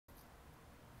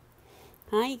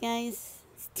Hi guys,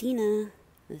 it's Tina.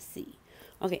 Let's see.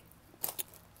 Okay,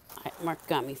 Mark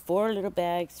got me 4 little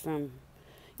bags from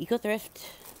Eco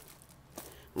Thrift.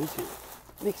 I'm just gonna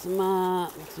mix them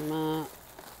up,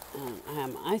 I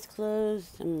have my eyes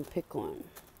closed. I'm gonna pick one.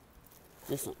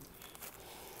 This one.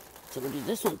 So we'll do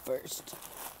this one first.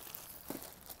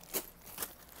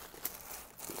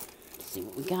 Let's see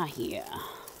what we got here.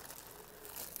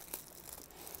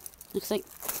 Looks like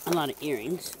a lot of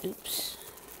earrings. Oops.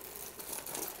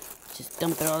 Just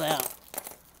dump it all out.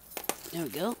 There we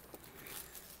go.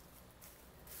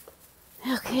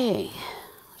 Okay,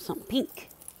 something pink.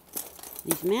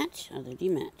 These match? Oh, they do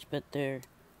match, but they're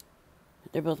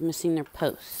both missing their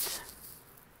posts.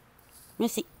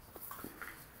 Missy.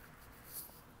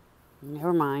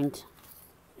 Never mind.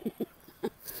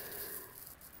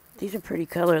 These are pretty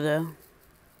color though.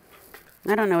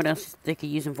 I don't know what else they could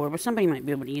use them for, but somebody might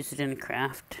be able to use it in a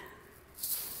craft.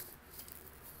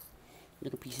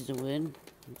 Little pieces of wood.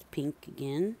 It's pink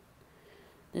again.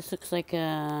 This looks like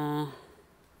a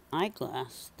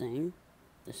eyeglass thing.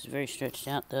 This is very stretched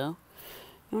out though.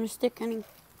 You want a stick, honey?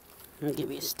 I'll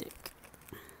give you a stick.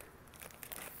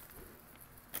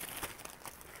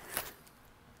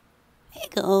 There you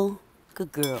go.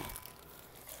 Good girl.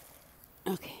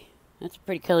 Okay, that's a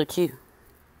pretty color too.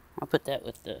 I'll put that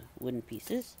with the wooden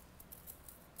pieces.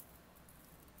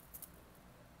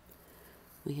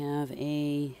 We have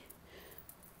a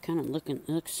it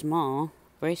looks small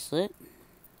bracelet.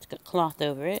 It's got cloth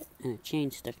over it and a chain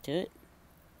stuck to it.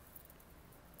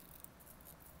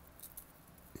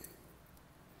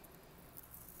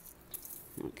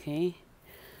 Okay.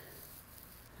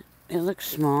 It looks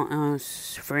small. Oh,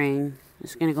 it's fraying.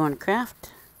 It's gonna go in a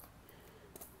craft.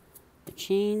 The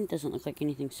chain doesn't look like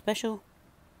anything special.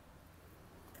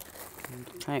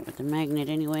 Try it with the magnet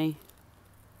anyway.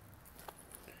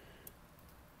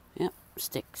 Yep,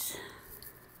 sticks.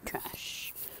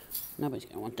 Trash. Nobody's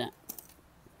gonna want that.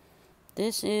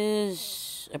 This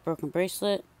is a broken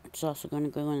bracelet. It's also gonna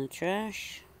go in the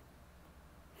trash.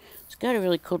 It's got a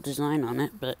really cool design on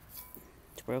it, but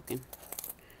it's broken.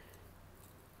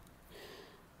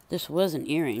 This was an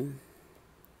earring.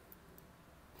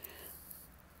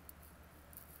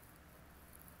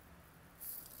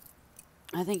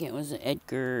 I think it was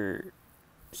Edgar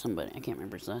somebody. I can't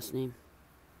remember his last name.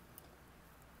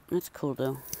 That's cool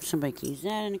though. Somebody can use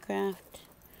that in a craft.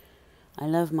 I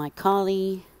love my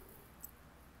collie.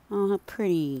 Oh, how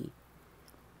pretty.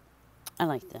 I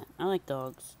like that. I like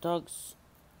dogs. Dogs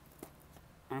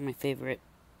are my favorite.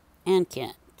 And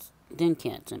cats.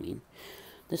 Cats, I mean.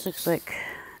 This looks like,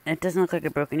 it doesn't look like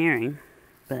a broken earring,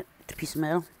 but it's a piece of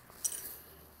metal.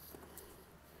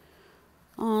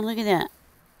 Oh, look at that.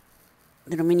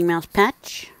 Little Minnie Mouse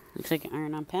patch. Looks like an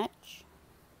iron-on patch.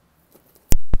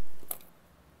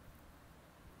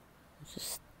 Is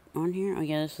this on here? Oh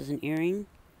yeah, this is an earring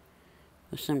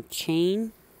with some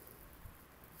chain.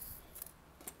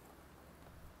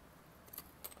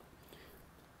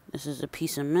 This is a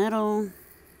piece of metal.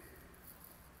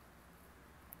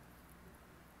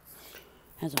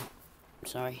 Has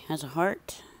a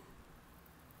heart.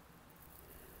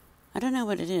 I don't know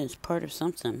what it is. Part of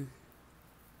something.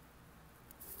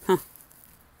 Huh.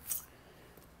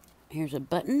 Here's a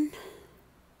button.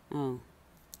 Oh.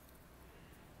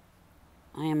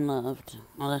 I am loved.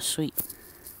 Oh, that's sweet.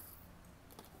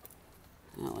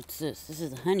 Oh, what's this? This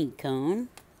is a honeycomb.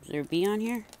 Is there a bee on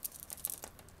here?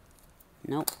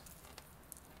 Nope.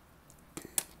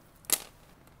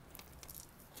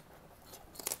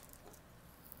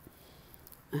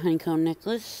 A honeycomb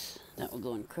necklace. That will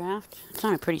go in craft. It's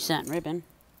on a pretty satin ribbon.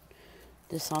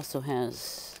 This also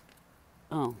has...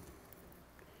 Oh.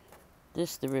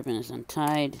 The ribbon is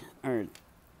untied. Or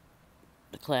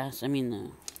the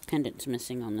pendant's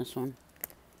missing on this one.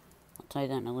 I'll tie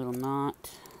that in a little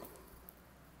knot.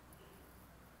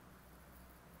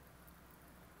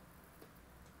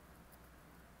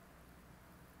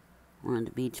 One of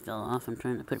the beads fell off. I'm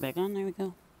trying to put it back on. There we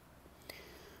go.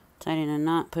 Tied in a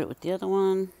knot. Put it with the other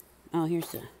one. Oh,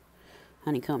 here's the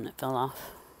honeycomb that fell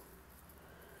off.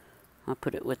 I'll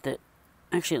put it with it.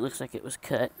 Actually, it looks like it was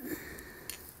cut.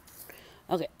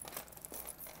 Okay.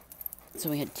 So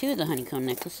we had 2 of the honeycomb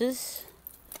necklaces.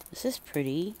 This is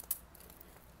pretty.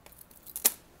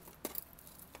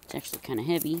 It's actually kind of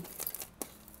heavy.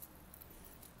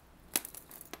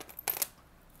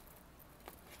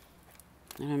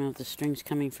 I don't know if the string's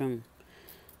coming from...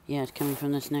 Yeah, it's coming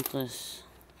from this necklace.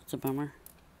 That's a bummer.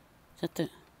 Is that the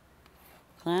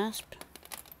clasp?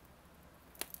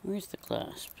 Where's the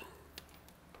clasp?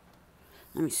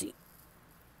 Let me see.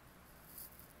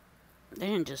 They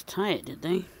didn't just tie it, did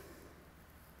they?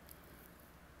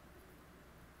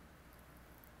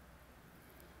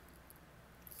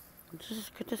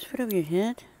 Could this fit over your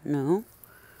head? No.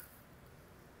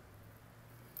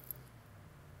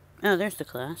 Oh, there's the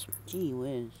clasp. Gee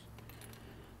whiz.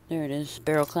 There it is.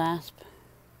 Barrel clasp.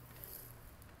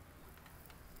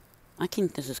 I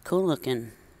think this is cool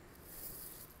looking.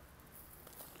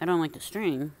 I don't like the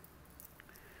string,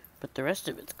 but the rest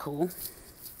of it's cool.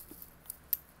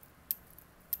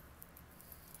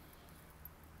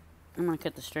 I'm going to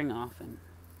cut the string off and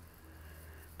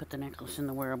put the necklace in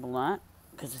the wearable lot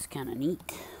because it's kind of neat.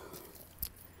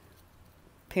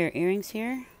 Pair of earrings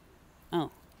here. Oh,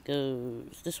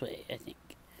 goes this way, I think.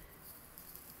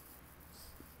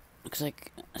 Looks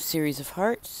like a series of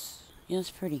hearts. Yeah,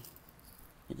 it's pretty.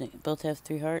 They both have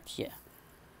 3 hearts. Yeah.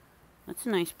 That's a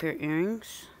nice pair of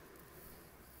earrings.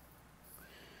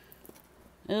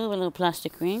 Oh, a little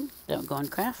plastic ring. That'll go in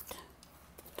craft.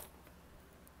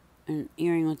 An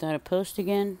earring without a post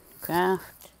again.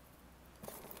 Craft.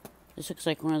 This looks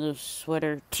like one of those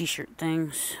sweater t-shirt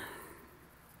things.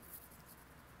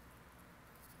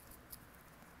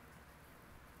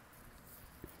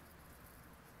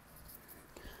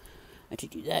 I could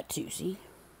do that too, see?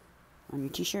 On your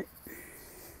t-shirt.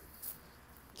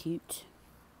 Cute.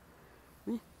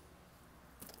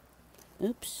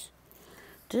 Oops.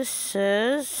 This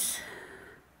says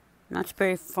Knott's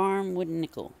Berry Farm Wooden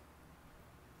Nickel.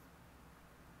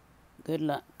 Good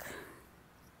luck.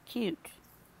 Cute.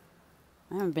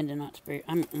 I haven't been to Knott's Berry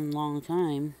in a long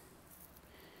time.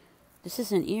 This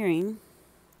is an earring.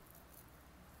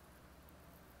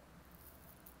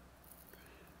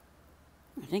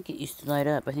 I think it used to light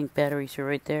up. I think batteries are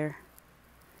right there.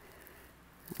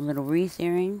 A little wreath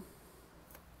earring.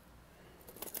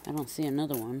 I don't see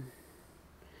another one.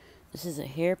 This is a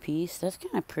hair piece. That's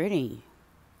kind of pretty.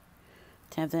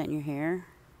 To have that in your hair.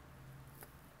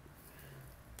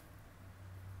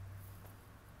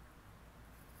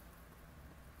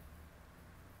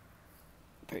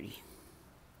 Pretty.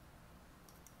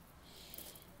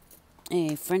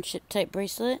 A friendship type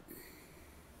bracelet.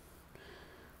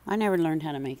 I never learned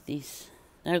how to make these.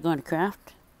 That'll go into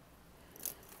craft.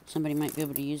 Somebody might be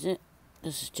able to use it.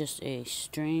 This is just a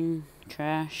string,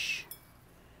 trash.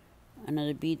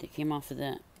 Another bead that came off of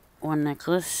that one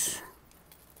necklace.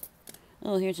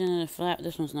 Oh, here's another flap.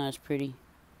 This one's not as pretty.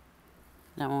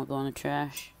 That won't go in the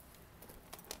trash.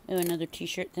 Oh, another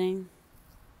t-shirt thing.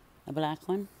 A black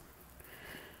one.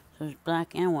 So it's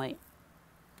black and white.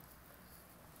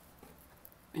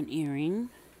 An earring.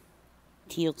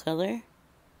 Teal color.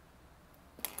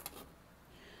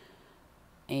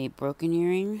 A broken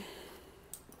earring.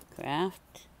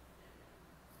 Craft.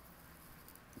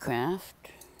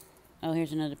 Craft. Oh,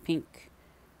 here's another pink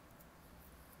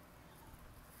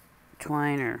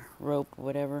twine or rope,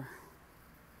 whatever.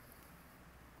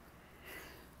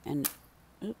 And,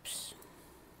 oops.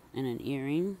 And an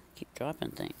earring. Keep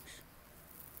dropping things.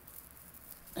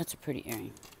 That's a pretty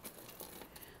earring.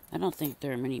 I don't think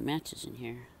there are many matches in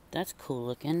here. That's cool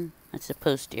looking. That's a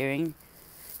post earring.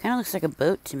 Kind of looks like a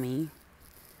boat to me.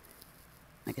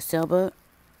 Like a sailboat.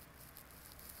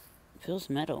 Feels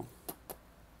metal.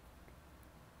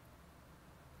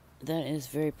 That is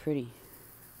very pretty.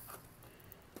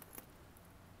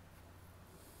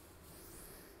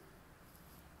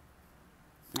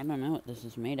 I don't know what this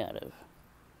is made out of.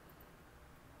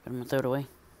 But I'm going to throw it away.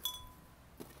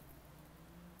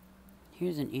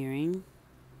 Here's an earring.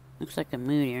 Looks like a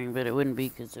mood earring, but it wouldn't be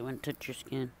because it wouldn't touch your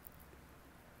skin.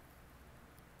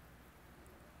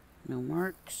 No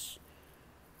marks.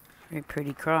 Very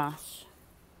pretty cross.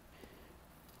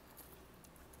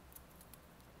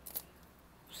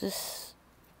 Is this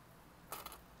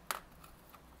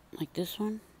like this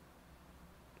one?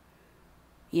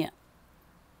 Yeah.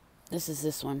 This is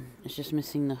this one. It's just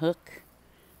missing the hook.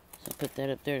 So I put that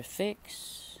up there to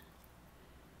fix.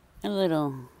 A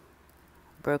little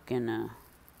broken, I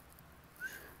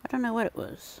don't know what it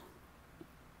was.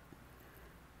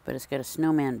 But it's got a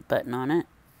snowman button on it.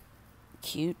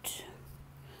 Cute.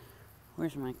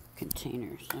 Where's my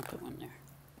containers? I'll put one there.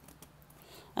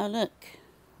 Oh, look.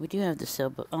 We do have the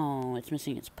sailboat. Oh, it's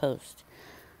missing its post.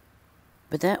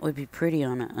 But that would be pretty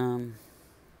on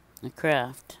a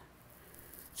craft.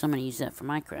 So I'm going to use that for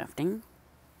my crafting.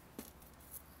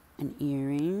 An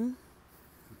earring.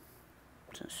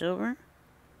 Is that silver?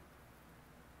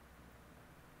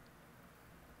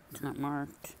 It's not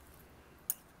marked.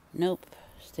 Nope.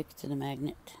 Sticks to the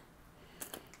magnet.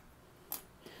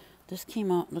 This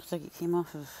came out, looks like it came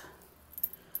off of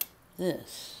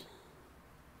this.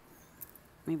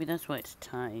 Maybe that's why it's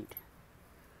tied.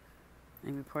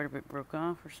 Maybe part of it broke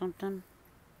off or something.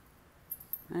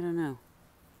 I don't know.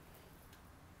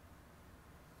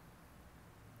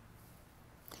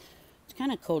 It's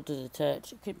kind of cold to the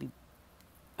touch. It could be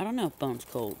I don't know if Bone's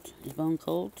cold. Is Bone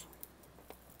cold?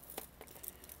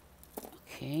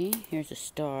 Okay, here's a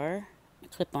star. A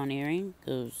clip-on earring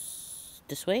goes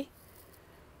this way.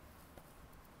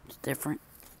 It's different.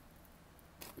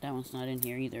 That one's not in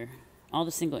here either. All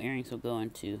the single earrings will go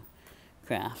into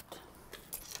craft.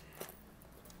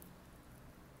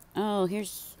 Oh,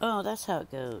 that's how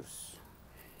it goes.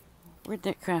 Where'd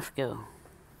that craft go?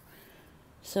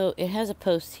 So it has a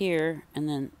post here, and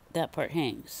then that part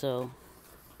hangs. So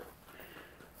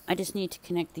I just need to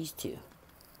connect these two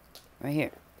right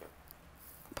here.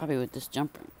 Probably with this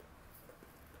jumper.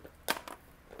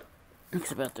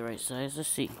 Looks about the right size. Let's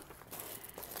see.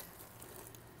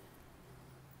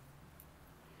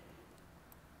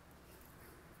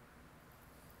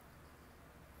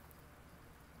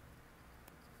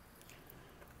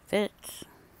 Fits.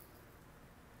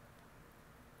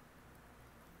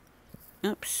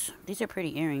 Oops. These are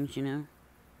pretty earrings, you know.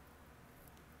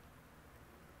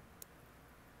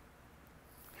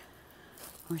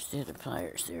 Where's the other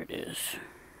pliers? There it is.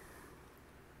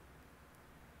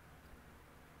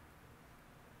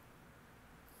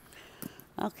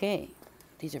 Okay.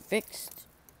 These are fixed.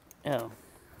 Oh.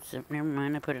 So never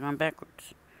mind. I put it on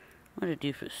backwards. What a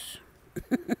doofus.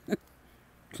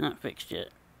 It's not fixed yet.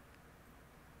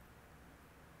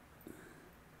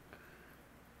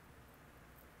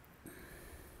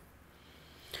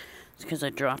 It's because I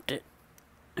dropped it.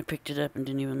 I picked it up and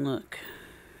didn't even look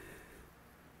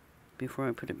before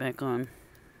I put it back on.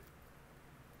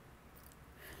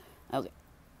 Okay.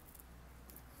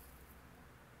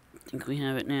 I think we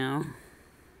have it now.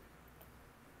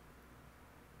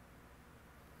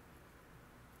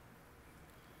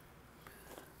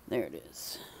 There it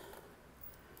is.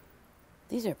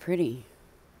 These are pretty.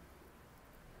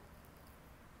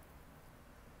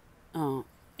 Oh,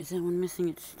 is that one missing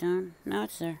its stone? No,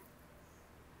 it's there.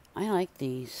 I like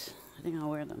these. I think I'll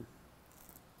wear them.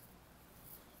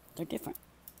 They're different.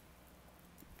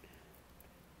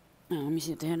 Now, let me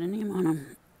see if they had a name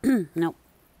on them. Nope.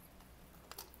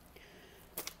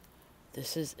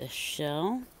 This is a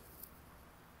shell.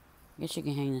 I guess you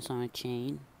can hang this on a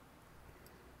chain.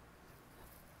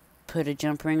 Put a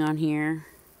jump ring on here.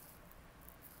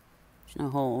 There's no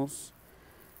holes.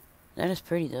 That is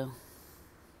pretty, though.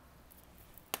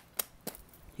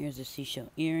 Here's a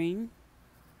seashell earring.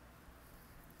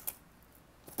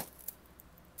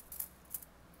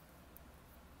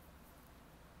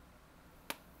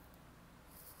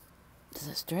 Does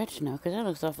it stretch? No, because that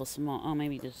looks awful small. Oh,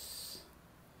 maybe this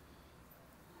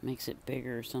makes it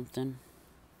bigger or something.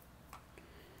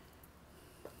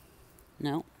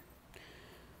 No.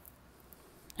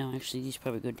 Oh, actually, these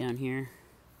probably go down here.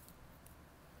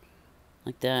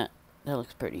 Like that. That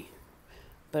looks pretty.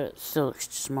 But it still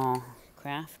looks small.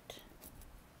 Craft.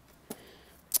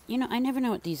 You know, I never know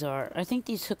what these are. I think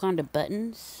these hook onto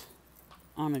buttons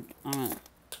on a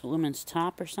woman's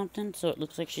top or something, so it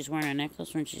looks like she's wearing a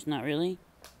necklace when she's not really,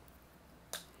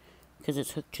 because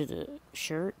it's hooked to the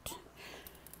shirt.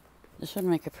 This would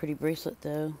make a pretty bracelet,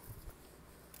 though.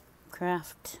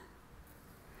 Craft.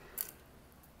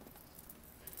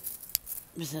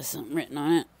 This has something written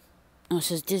on it. Oh, it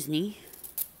says Disney.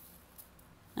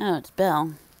 Oh, it's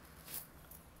Belle.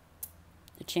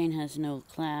 The chain has no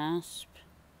clasp.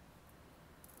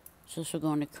 So this will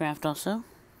go into craft also.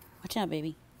 Watch out,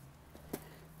 baby.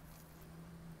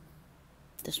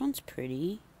 This one's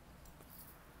pretty.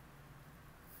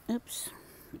 Oops.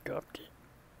 I dropped it.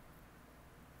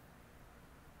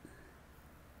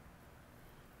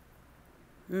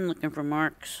 I'm looking for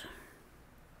marks.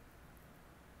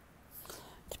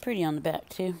 It's pretty on the back,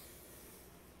 too.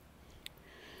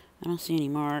 I don't see any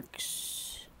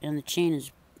marks. And the chain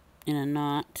is in a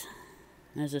knot.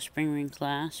 There's a spring ring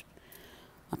clasp.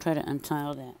 I'll try to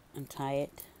untie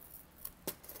it.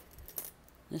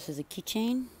 This is a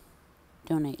keychain.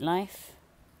 Donate Life.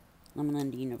 Loma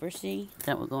Linda University.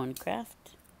 That will go in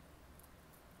craft.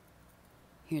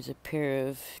 Here's a pair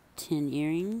of tin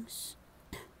earrings.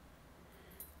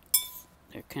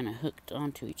 They're kind of hooked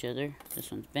onto each other.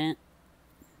 This one's bent.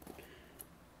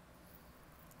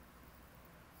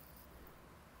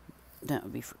 That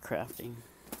would be for crafting.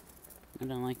 I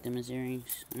don't like them as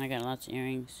earrings. And I got lots of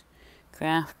earrings.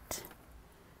 Craft.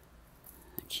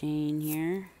 A chain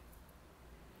here.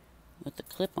 With a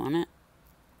clip on it.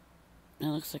 That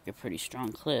looks like a pretty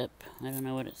strong clip. I don't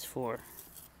know what it's for.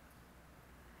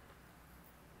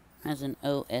 Has an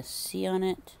OSC on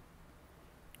it.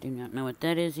 Do not know what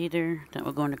that is either. That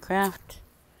will go into craft.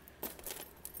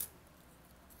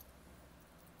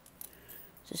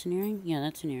 Is this an earring? Yeah,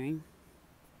 that's an earring.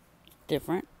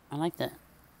 Different. I like that.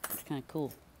 It's kind of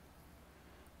cool.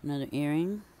 Another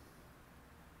earring.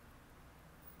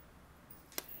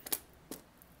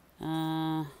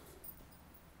 Is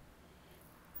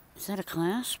that a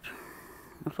clasp?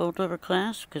 A fold-over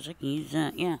clasp? Because I can use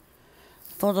that, yeah.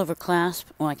 Fold-over clasp.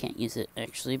 Well, I can't use it,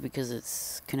 actually, because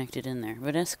it's connected in there.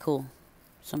 But that's cool.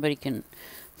 Somebody can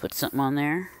put something on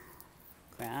there.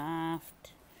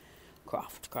 Craft.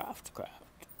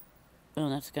 Oh,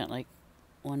 that's got, like,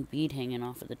 one bead hanging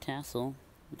off of the tassel.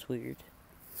 That's weird.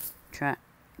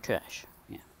 Trash.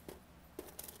 Yeah.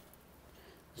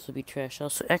 This will be trash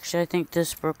also. Actually, I think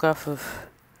this broke off of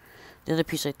the other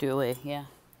piece I threw away. Yeah.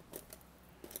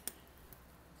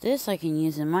 This I can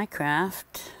use in my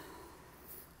craft.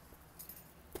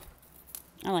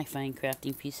 I like finding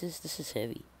crafting pieces. This is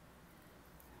heavy.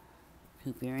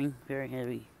 Hoop earring. Very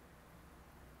heavy.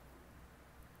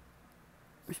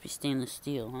 Must be stainless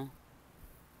steel, huh?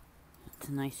 It's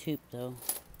a nice hoop, though.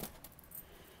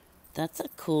 That's a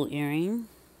cool earring.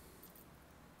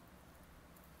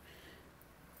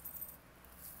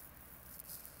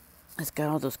 It's got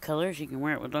all those colors. You can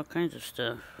wear it with all kinds of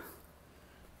stuff.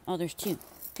 Oh, there's two.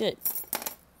 Good.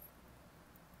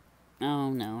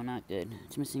 Oh, no, not good.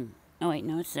 It's missing. Oh, wait,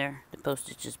 no, it's there. The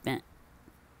postage just bent.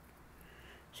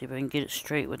 See if I can get it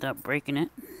straight without breaking it.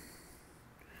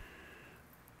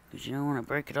 Because you don't want to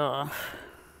break it off.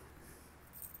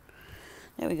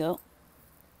 There we go.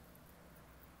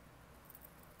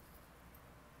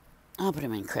 I'll put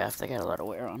them in craft. I got a lot of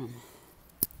wear on them.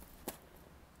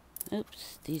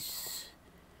 Oops, these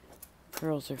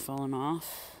pearls are falling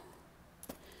off.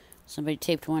 Somebody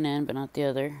taped one end, but not the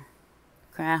other.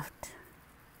 Craft.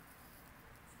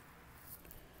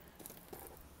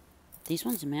 These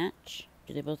ones match.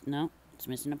 Do they both? No, it's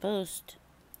missing a post.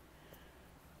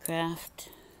 Craft.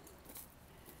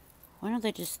 Why don't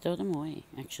they just throw them away?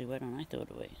 Actually, why don't I throw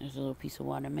it away? There's a little piece of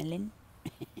watermelon.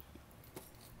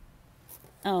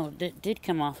 Oh, that did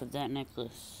come off of that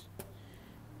necklace.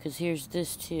 Because here's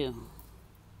this too.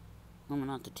 Oh,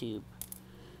 not the tube.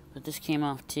 But this came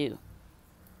off too.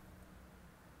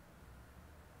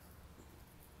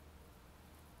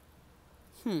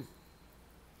 A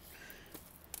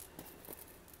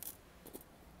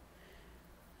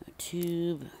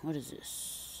tube. What is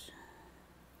this?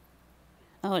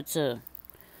 Oh, it's a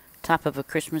top of a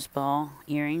Christmas ball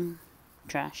earring.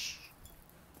 Trash.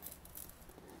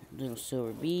 Little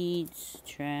silver beads.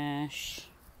 Trash.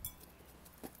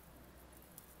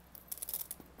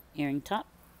 Earring top.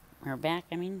 Or back,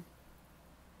 I mean.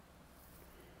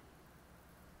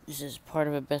 This is part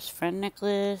of a best friend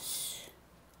necklace.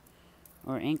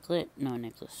 Or anklet. No,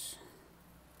 necklace.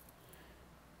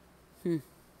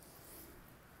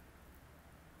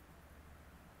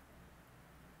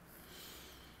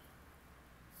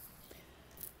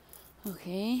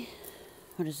 Okay.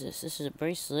 What is this? This is a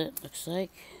bracelet, looks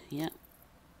like. Yep.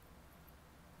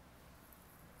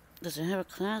 Does it have a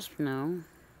clasp? No.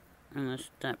 Unless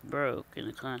that broke and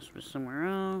the clasp is somewhere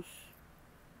else.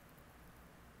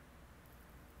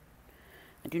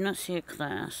 I do not see a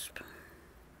clasp.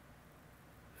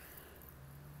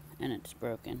 And it's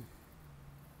broken.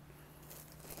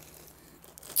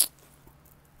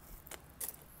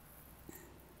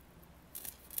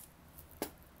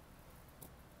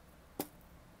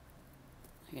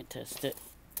 I can test it.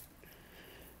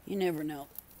 You never know.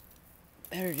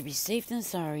 Better to be safe than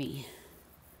sorry.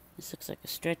 This looks like a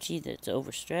stretchy that's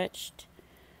overstretched.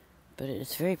 But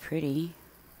it's very pretty.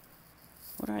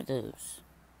 What are those?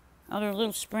 Oh, they're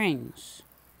little springs.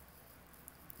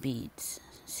 Beads.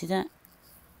 See that?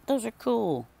 Those are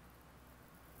cool.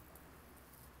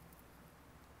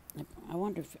 I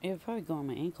wonder if it would probably go on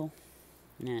my ankle.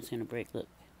 Nah, it's gonna break. Look.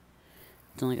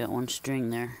 It's only got one string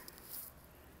there.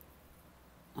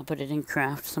 I'll put it in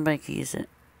craft. Somebody could use it.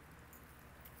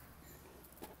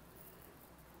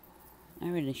 I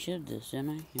really showed this, didn't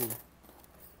I? Here.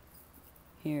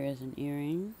 Here is an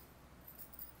earring.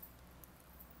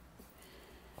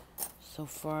 So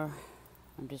far,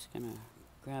 I'm just gonna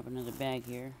grab another bag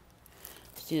here.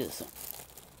 Let's do this one.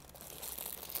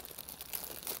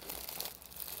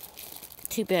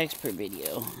 2 bags per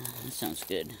video. That sounds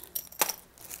good.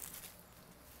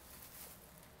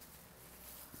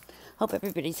 Hope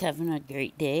everybody's having a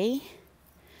great day.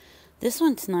 This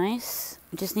one's nice.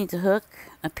 It just needs a hook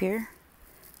up here.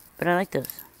 But I like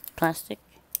those. Plastic.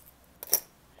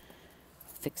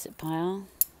 Fix-it pile.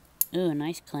 Ooh, a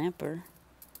nice clamper.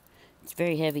 It's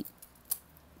very heavy.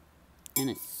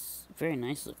 And it's very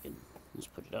nice looking. Let's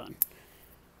put it on.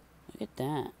 Look at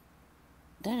that.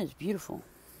 That is beautiful.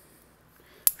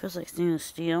 Feels like stainless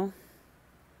steel.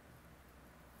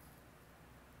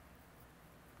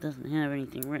 Doesn't have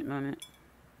anything written on it.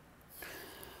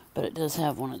 But it does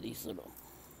have one of these little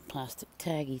plastic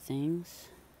taggy things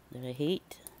that I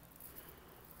hate.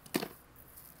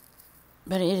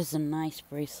 But it is a nice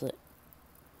bracelet.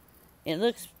 It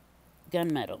looks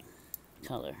gunmetal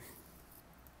color.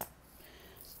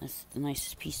 That's the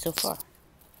nicest piece so far.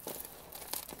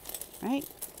 Right?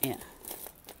 Yeah.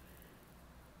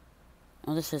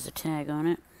 Oh, this has a tag on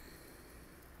it.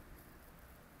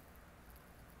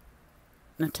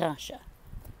 Natasha.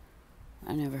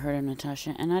 I never heard of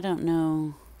Natasha. And I don't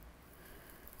know.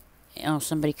 Oh,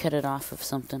 somebody cut it off of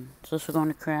something. So this we're going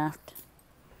to craft.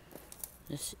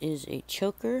 This is a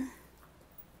choker.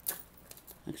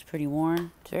 Looks pretty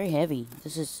worn. It's very heavy.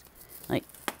 This is like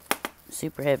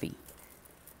super heavy.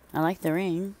 I like the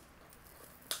ring.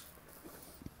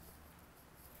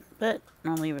 But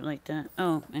I'll leave it like that.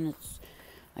 Oh, and it's,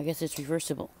 I guess it's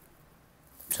reversible.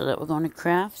 So that we're going to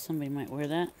craft. Somebody might wear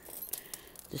that.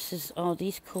 This is all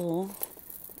these cool.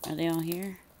 Are they all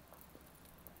here?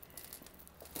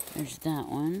 There's that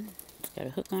one. It's got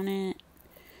a hook on it.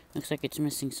 Looks like it's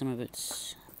missing some of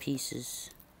its pieces.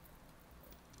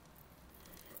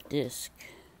 Disc.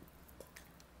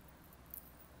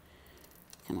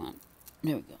 Come on.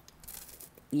 There we go.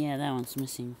 Yeah, that one's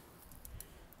missing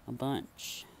a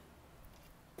bunch.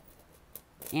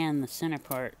 And the center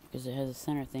part, because it has a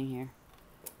center thing here.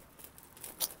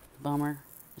 Bummer.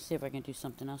 Let's see if I can do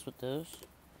something else with those.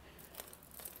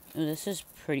 Oh, this is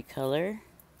pretty color.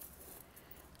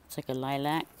 It's like a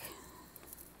lilac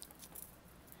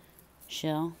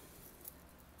shell.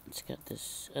 It's got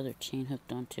this other chain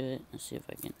hooked onto it. Let's see if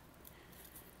I can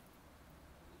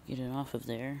get it off of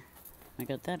there. I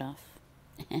got that off.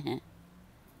 There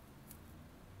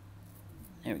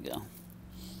we go.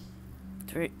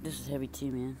 This is heavy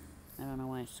too, man. I don't know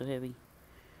why it's so heavy.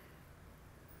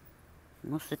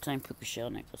 Most of the time, puka shell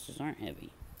necklaces aren't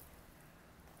heavy.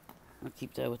 I'll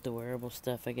keep that with the wearable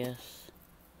stuff, I guess.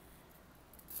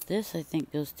 This, I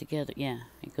think, goes together. Yeah,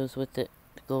 it goes with it.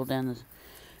 The gold and the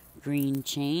green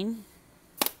chain.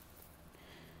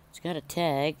 It's got a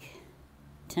tag.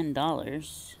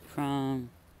 $10 from...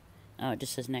 Oh, it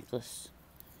just says necklace.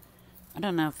 I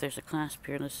don't know if there's a clasp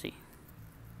here. Let's see.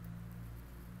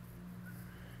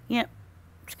 Yep.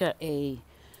 It's got a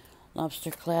lobster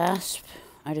clasp.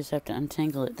 I just have to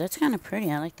untangle it. That's kind of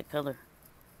pretty. I like the color.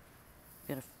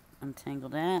 Gotta untangle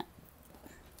that.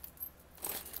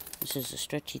 This is a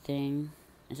stretchy thing.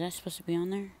 Is that supposed to be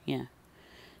on there? Yeah.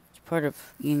 It's part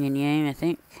of yin and yang, I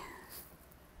think.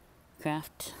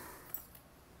 Craft.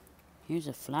 Here's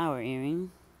a flower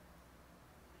earring.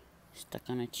 Stuck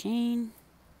on a chain.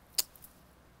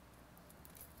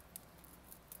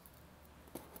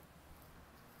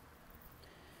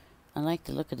 I like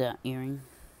the look of that earring.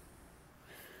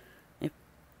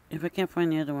 If I can't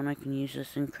find the other one, I can use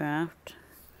this in craft.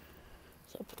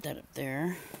 So I'll put that up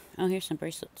there. Oh, here's some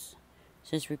bracelets. It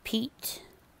says repeat,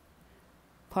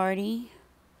 party,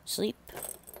 sleep.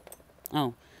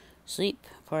 Oh, sleep,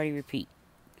 party, repeat.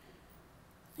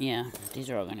 Yeah, these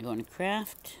are all going to go into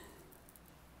craft.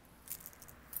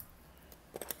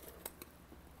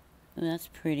 Oh, that's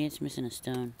pretty. It's missing a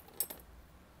stone.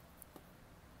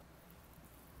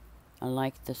 I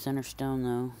like the center stone,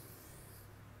 though.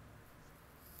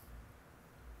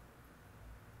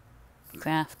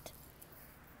 Craft.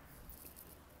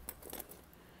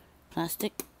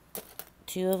 Plastic.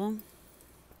 2 of them.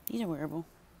 These are wearable.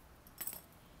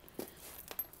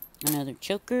 Another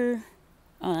choker.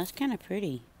 Oh, that's kind of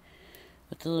pretty.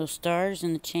 With the little stars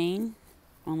and the chain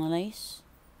on the lace.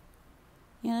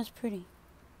 Yeah, that's pretty.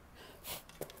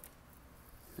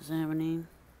 Does that have a name?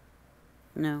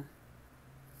 No.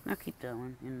 I'll keep that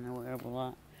one in the wearable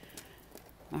lot.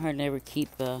 I hardly ever keep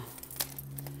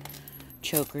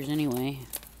chokers anyway.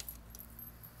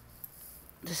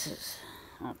 This is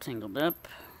all tangled up.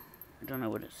 I don't know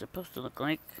what it's supposed to look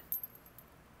like.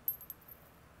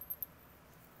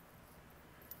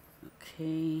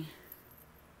 Okay.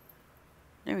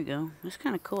 There we go. That's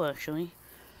kind of cool, actually.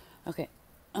 Okay.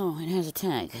 Oh, it has a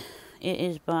tag. It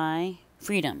is by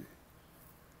Freedom.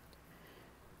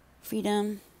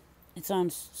 Freedom. It's on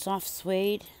soft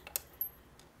suede.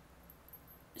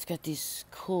 It's got these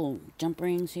cool jump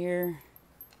rings here.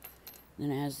 Then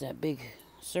it has that big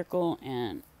circle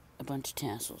and a bunch of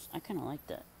tassels. I kind of like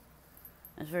that.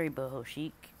 That's very boho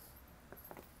chic.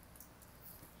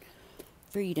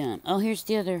 Freedom. Oh, here's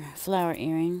the other flower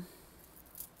earring.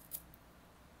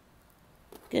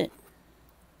 Good.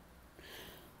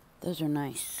 Those are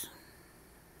nice.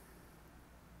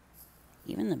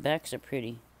 Even the backs are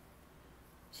pretty.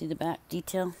 See the back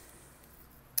detail?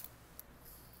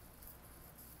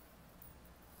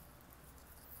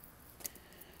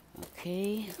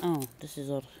 Okay. Oh, this is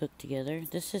all hooked together.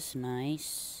 This is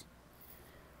nice.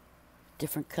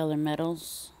 Different color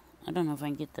metals. I don't know if I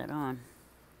can get that on.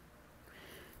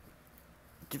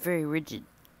 It's very rigid.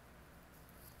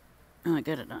 Oh, I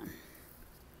got it on.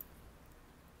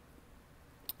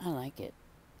 I like it.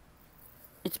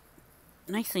 It's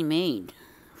nicely made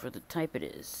for the type it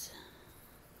is.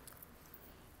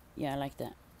 Yeah, I like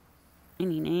that.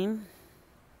 Any name?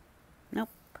 Nope.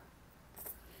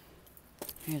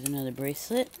 Here's another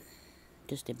bracelet.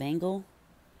 Just a bangle.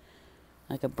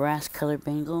 Like a brass colored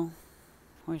bangle.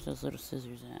 Where's those little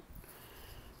scissors at?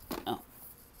 Oh.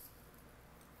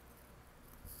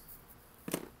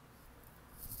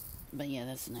 But yeah,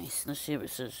 that's nice. Let's see if it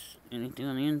says anything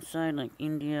on the inside, like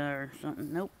India or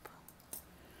something. Nope.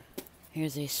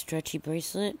 Here's a stretchy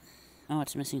bracelet. Oh,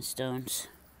 it's missing stones.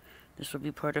 This will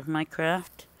be part of my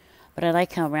craft. But I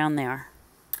like how round they are.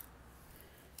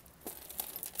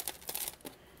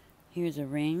 Here's a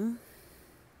ring.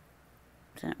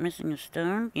 Is that missing a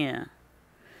stone? Yeah.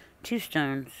 2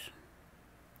 stones.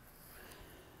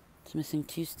 It's missing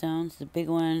 2 stones. The big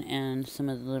one and some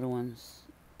of the little ones.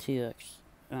 2 extra.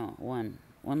 Oh, one.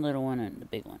 One little one and the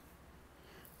big one.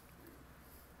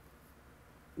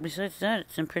 Besides that,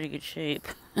 it's in pretty good shape.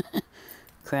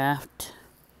 Craft.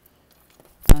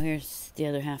 Oh, here's the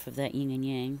other half of that yin and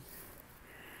yang.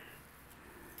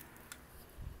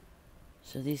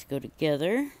 So these go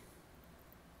together.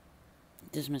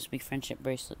 This must be friendship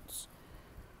bracelets.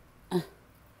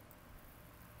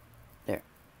 There.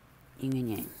 Yin and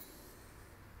yang.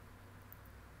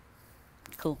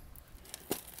 Cool.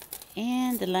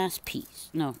 And the last piece.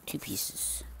 No, 2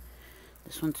 pieces.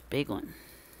 This one's a big one.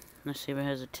 Let's see if it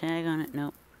has a tag on it.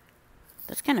 Nope.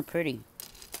 That's kind of pretty.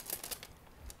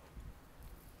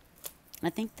 I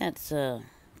think that's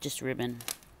just ribbon.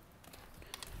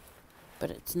 But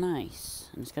it's nice.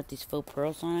 And it's got these faux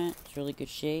pearls on it. It's really good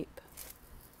shape.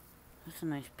 That's a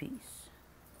nice piece.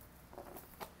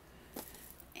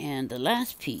 And the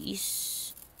last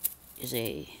piece is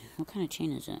a... What kind of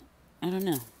chain is that? I don't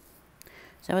know.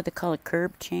 Is that what they call a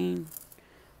curb chain?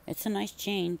 It's a nice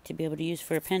chain to be able to use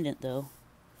for a pendant, though.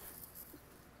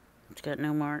 It's got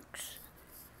no marks.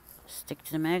 Stick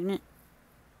to the magnet.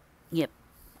 Yep.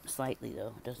 Slightly,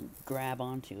 though. It doesn't grab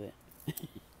onto it.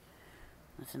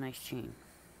 That's a nice chain.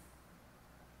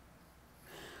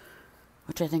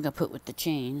 Which I think I'll put with the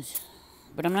chains.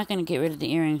 But I'm not going to get rid of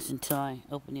the earrings until I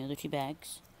open the other 2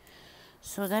 bags.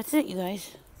 So that's it, you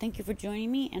guys. Thank you for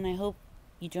joining me, and I hope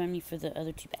you join me for the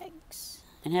other 2 bags.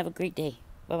 And have a great day.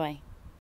 Bye-bye.